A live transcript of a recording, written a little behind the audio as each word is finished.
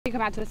You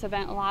come out to this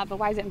event a lot, but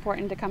why is it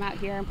important to come out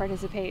here and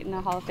participate in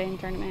the Hall of Fame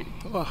tournament?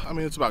 Well, I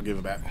mean, it's about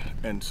giving back.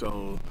 And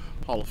so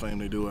Hall of Fame,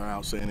 they do an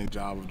outstanding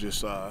job of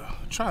just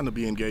trying to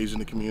be engaged in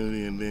the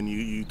community. And then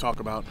you talk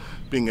about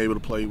being able to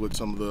play with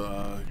some of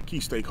the key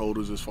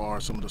stakeholders as far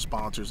as some of the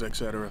sponsors, et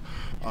cetera,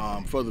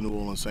 for the New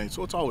Orleans Saints.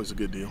 So it's always a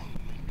good deal.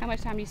 How much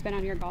time do you spend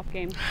on your golf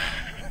game?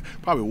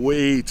 Probably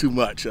way too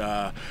much.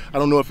 I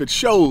don't know if it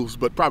shows,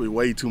 but probably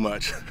way too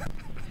much.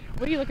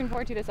 What are you looking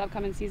forward to this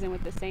upcoming season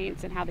with the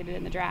Saints and how they did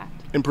in the draft?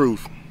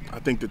 Improve. I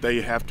think that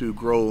they have to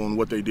grow on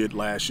what they did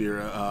last year.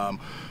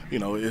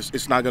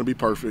 It's not going to be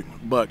perfect,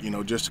 but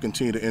just to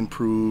continue to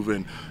improve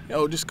and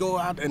just go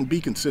out and be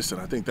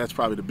consistent. I think that's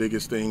probably the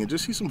biggest thing, and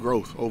just see some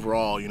growth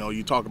overall.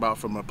 You talk about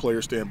from a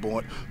player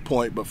standpoint,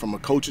 but from a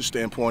coach's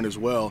standpoint as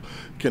well.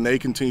 Can they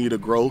continue to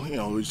grow?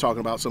 We're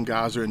talking about some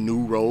guys are in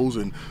new roles,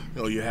 and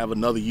you have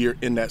another year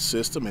in that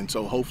system, and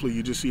so hopefully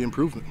you just see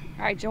improvement.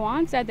 All right,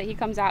 Jawan said that he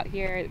comes out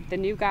here. The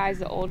new guys,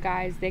 the old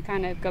guys, they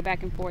kind of go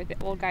back and forth.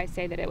 The old guys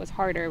say that it was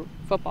harder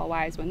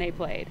football-wise when they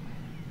played.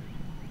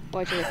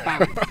 What's your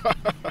response?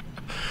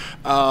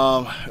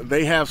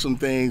 They have some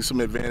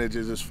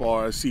advantages as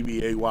far as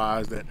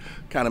CBA-wise that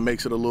kind of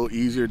makes it a little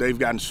easier. They've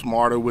gotten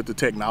smarter with the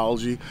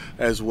technology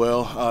as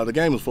well. The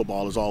game of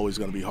football is always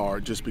going to be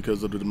hard just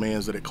because of the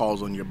demands that it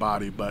calls on your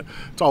body, but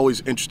it's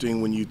always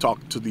interesting when you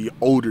talk to the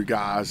older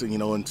guys and,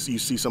 and you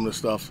see some of the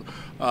stuff,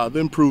 the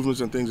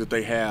improvements and things that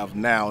they have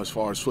now as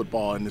far as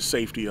football and the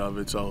safety of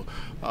it. So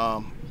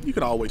you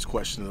can always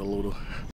question it a little.